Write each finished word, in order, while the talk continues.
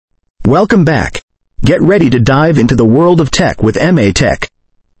Welcome back. Get ready to dive into the world of tech with MA Tech,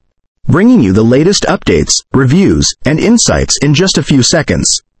 bringing you the latest updates, reviews, and insights in just a few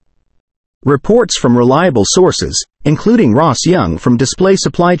seconds. Reports from reliable sources, including Ross Young from Display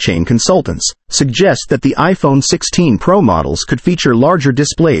Supply Chain Consultants, suggest that the iPhone 16 Pro models could feature larger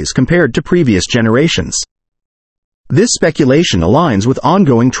displays compared to previous generations. This speculation aligns with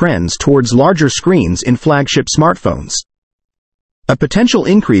ongoing trends towards larger screens in flagship smartphones. A potential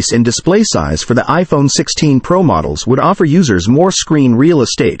increase in display size for the iPhone 16 Pro models would offer users more screen real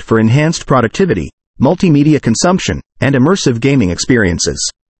estate for enhanced productivity, multimedia consumption, and immersive gaming experiences.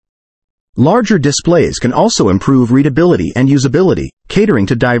 Larger displays can also improve readability and usability, catering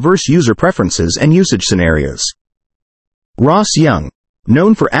to diverse user preferences and usage scenarios. Ross Young,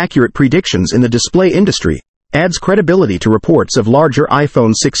 known for accurate predictions in the display industry, adds credibility to reports of larger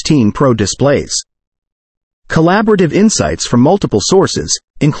iPhone 16 Pro displays. Collaborative insights from multiple sources,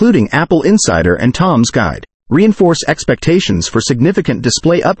 including Apple Insider and Tom's Guide, reinforce expectations for significant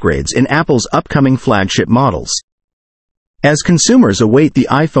display upgrades in Apple's upcoming flagship models. As consumers await the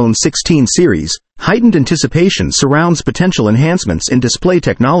iPhone 16 series, heightened anticipation surrounds potential enhancements in display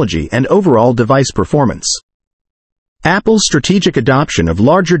technology and overall device performance. Apple's strategic adoption of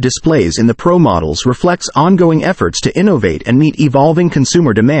larger displays in the Pro models reflects ongoing efforts to innovate and meet evolving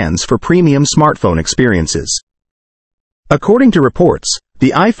consumer demands for premium smartphone experiences. According to reports,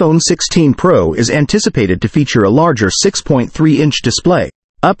 the iPhone 16 Pro is anticipated to feature a larger 6.3-inch display,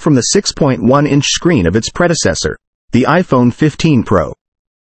 up from the 6.1-inch screen of its predecessor, the iPhone 15 Pro.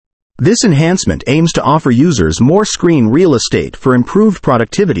 This enhancement aims to offer users more screen real estate for improved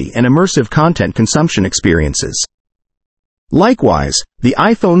productivity and immersive content consumption experiences. Likewise, the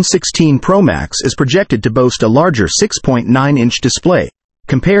iPhone 16 Pro Max is projected to boast a larger 6.9-inch display,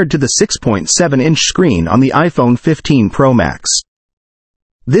 compared to the 6.7-inch screen on the iPhone 15 Pro Max.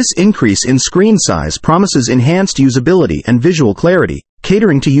 This increase in screen size promises enhanced usability and visual clarity,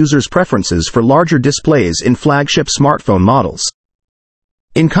 catering to users' preferences for larger displays in flagship smartphone models.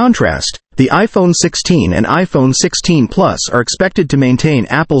 In contrast, the iPhone 16 and iPhone 16 Plus are expected to maintain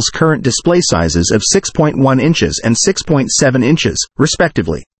Apple's current display sizes of 6.1 inches and 6.7 inches,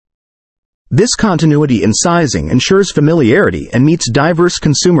 respectively. This continuity in sizing ensures familiarity and meets diverse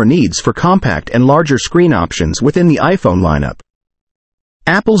consumer needs for compact and larger screen options within the iPhone lineup.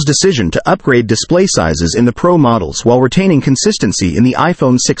 Apple's decision to upgrade display sizes in the Pro models while retaining consistency in the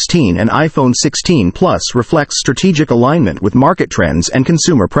iPhone 16 and iPhone 16 Plus reflects strategic alignment with market trends and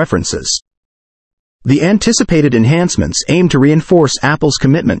consumer preferences. The anticipated enhancements aim to reinforce Apple's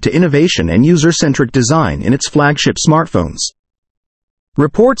commitment to innovation and user-centric design in its flagship smartphones.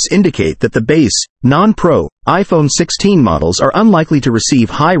 Reports indicate that the base, non-Pro, iPhone 16 models are unlikely to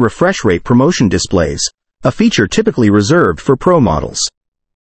receive high refresh rate ProMotion displays, a feature typically reserved for Pro models.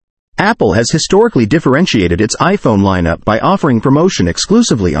 Apple has historically differentiated its iPhone lineup by offering ProMotion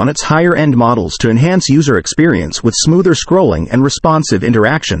exclusively on its higher-end models to enhance user experience with smoother scrolling and responsive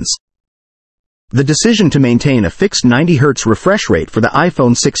interactions. The decision to maintain a fixed 90 Hz refresh rate for the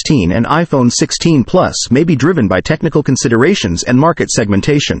iPhone 16 and iPhone 16 Plus may be driven by technical considerations and market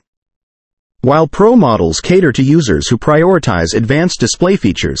segmentation. While Pro models cater to users who prioritize advanced display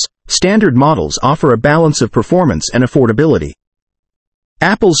features, standard models offer a balance of performance and affordability.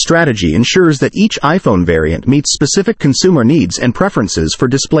 Apple's strategy ensures that each iPhone variant meets specific consumer needs and preferences for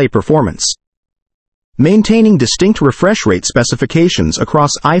display performance. Maintaining distinct refresh rate specifications across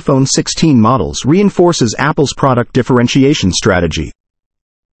iPhone 16 models reinforces Apple's product differentiation strategy.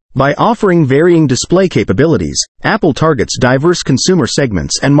 By offering varying display capabilities, Apple targets diverse consumer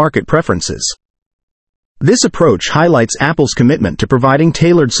segments and market preferences. This approach highlights Apple's commitment to providing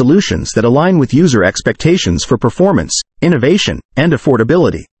tailored solutions that align with user expectations for performance, innovation, and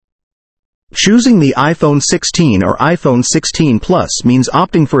affordability. Choosing the iPhone 16 or iPhone 16 Plus means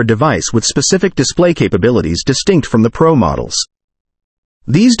opting for a device with specific display capabilities distinct from the Pro models.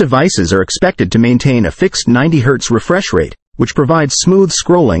 These devices are expected to maintain a fixed 90 Hz refresh rate, which provides smooth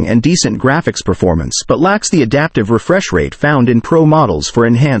scrolling and decent graphics performance but lacks the adaptive refresh rate found in Pro models for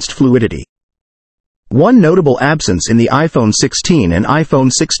enhanced fluidity. One notable absence in the iPhone 16 and iPhone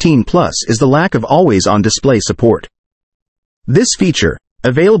 16 Plus is the lack of always-on display support. This feature,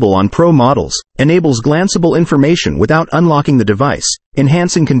 available on Pro models, enables glanceable information without unlocking the device,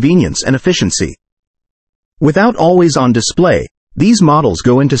 enhancing convenience and efficiency. Without always-on display, these models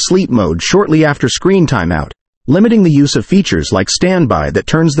go into sleep mode shortly after screen timeout, limiting the use of features like standby that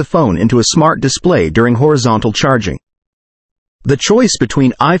turns the phone into a smart display during horizontal charging. The choice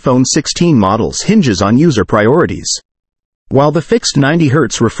between iPhone 16 models hinges on user priorities. While the fixed 90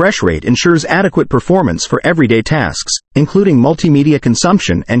 Hz refresh rate ensures adequate performance for everyday tasks, including multimedia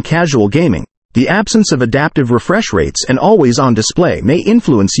consumption and casual gaming, the absence of adaptive refresh rates and always-on display may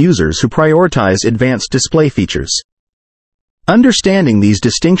influence users who prioritize advanced display features. Understanding these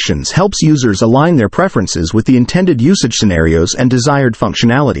distinctions helps users align their preferences with the intended usage scenarios and desired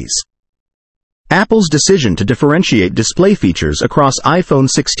functionalities. Apple's decision to differentiate display features across iPhone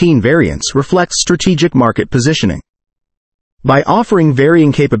 16 variants reflects strategic market positioning. By offering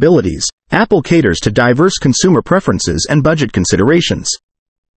varying capabilities, Apple caters to diverse consumer preferences and budget considerations.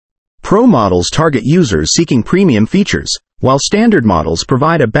 Pro models target users seeking premium features, while standard models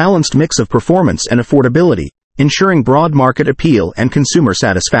provide a balanced mix of performance and affordability, ensuring broad market appeal and consumer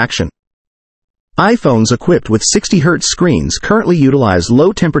satisfaction. iPhones equipped with 60 Hz screens currently utilize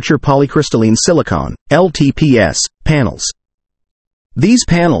low-temperature polycrystalline silicon (LTPS) panels. These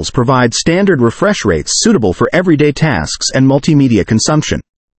panels provide standard refresh rates suitable for everyday tasks and multimedia consumption.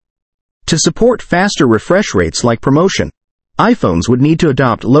 To support faster refresh rates like ProMotion, iPhones would need to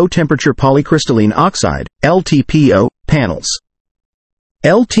adopt low-temperature polycrystalline oxide (LTPO) panels.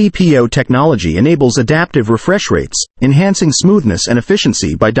 LTPO technology enables adaptive refresh rates, enhancing smoothness and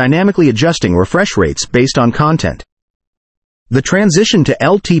efficiency by dynamically adjusting refresh rates based on content. The transition to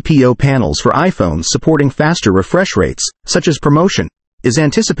LTPO panels for iPhones supporting faster refresh rates, such as ProMotion, is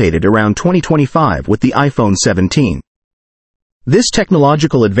anticipated around 2025 with the iPhone 17. This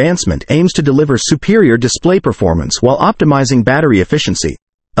technological advancement aims to deliver superior display performance while optimizing battery efficiency,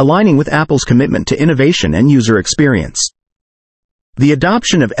 aligning with Apple's commitment to innovation and user experience. The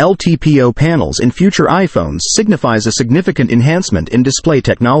adoption of LTPO panels in future iPhones signifies a significant enhancement in display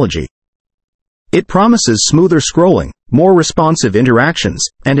technology. It promises smoother scrolling, more responsive interactions,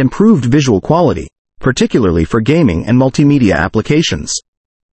 and improved visual quality, particularly for gaming and multimedia applications.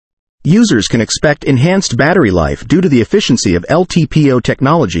 Users can expect enhanced battery life due to the efficiency of LTPO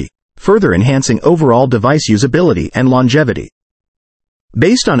technology, further enhancing overall device usability and longevity.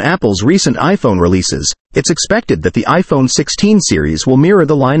 Based on Apple's recent iPhone releases, it's expected that the iPhone 16 series will mirror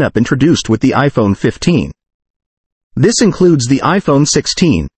the lineup introduced with the iPhone 15. This includes the iPhone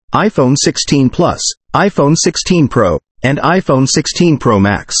 16, iPhone 16 Plus, iPhone 16 Pro, and iPhone 16 Pro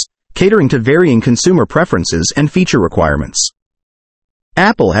Max, catering to varying consumer preferences and feature requirements.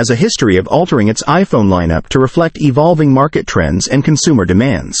 Apple has a history of altering its iPhone lineup to reflect evolving market trends and consumer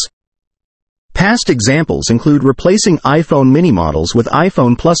demands. Past examples include replacing iPhone mini models with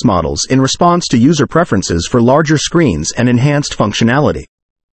iPhone Plus models in response to user preferences for larger screens and enhanced functionality.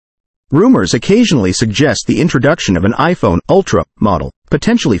 Rumors occasionally suggest the introduction of an iPhone Ultra model,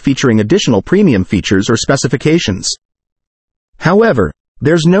 potentially featuring additional premium features or specifications. However,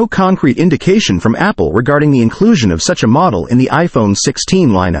 there's no concrete indication from Apple regarding the inclusion of such a model in the iPhone 16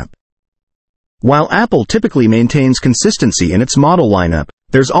 lineup. While Apple typically maintains consistency in its model lineup,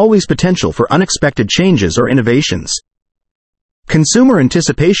 there's always potential for unexpected changes or innovations. Consumer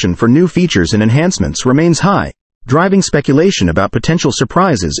anticipation for new features and enhancements remains high, driving speculation about potential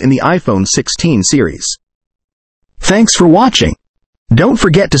surprises in the iPhone 16 series. Thanks for watching. Don't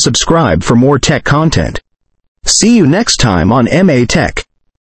forget to subscribe for more tech content. See you next time on MA Tech.